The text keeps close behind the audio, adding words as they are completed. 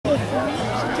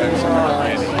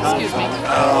Excuse me.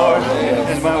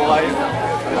 And my wife.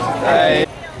 Hi.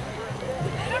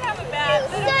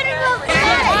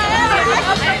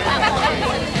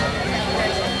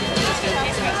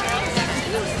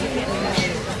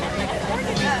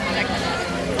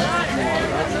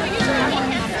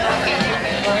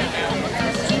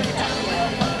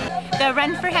 The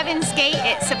Run for Heaven's Gate,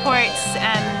 it supports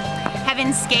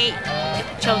Heaven's Gate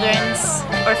Children's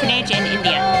Orphanage in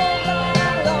India.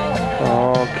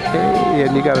 Okay,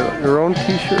 and you got your own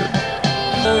t-shirt.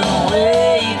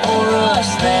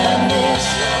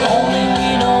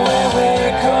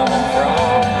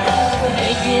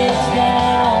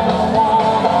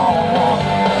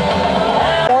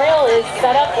 Memorial is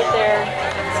set up with their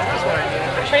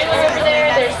trailer over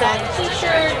there. There's some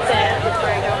t-shirts and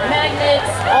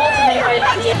magnets, all to make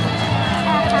it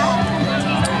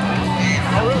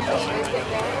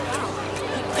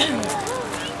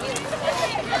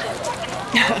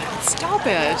Stop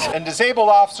it. And disabled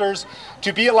officers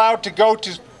to be allowed to go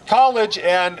to college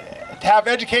and have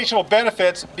educational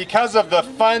benefits because of the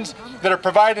funds that are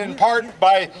provided in part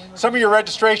by some of your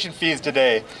registration fees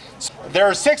today. There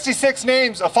are 66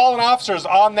 names of fallen officers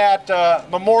on that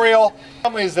memorial.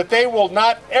 Families that they will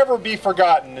not ever be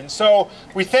forgotten. And so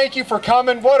we thank you for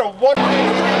coming. What a wonderful...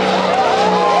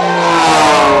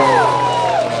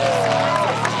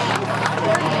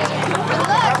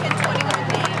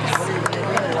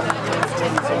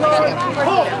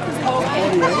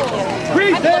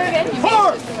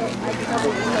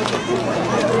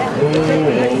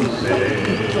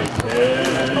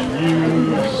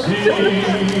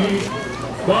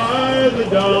 By the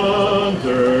dawn's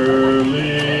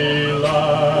early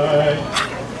light,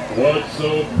 what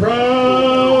so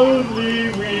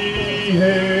proudly we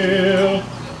hail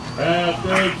at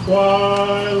the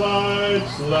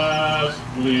twilight's last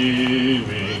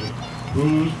gleaming,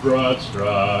 whose broad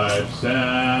stripes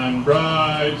and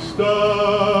bright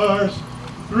stars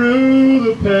through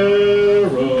the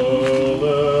perilous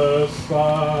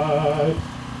fight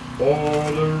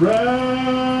o'er the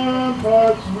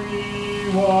ramparts we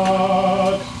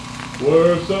watched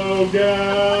were so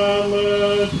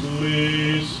gallantly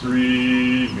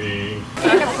streaming.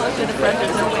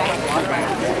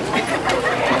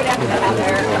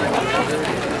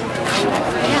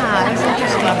 Yeah, it's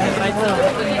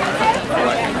interesting.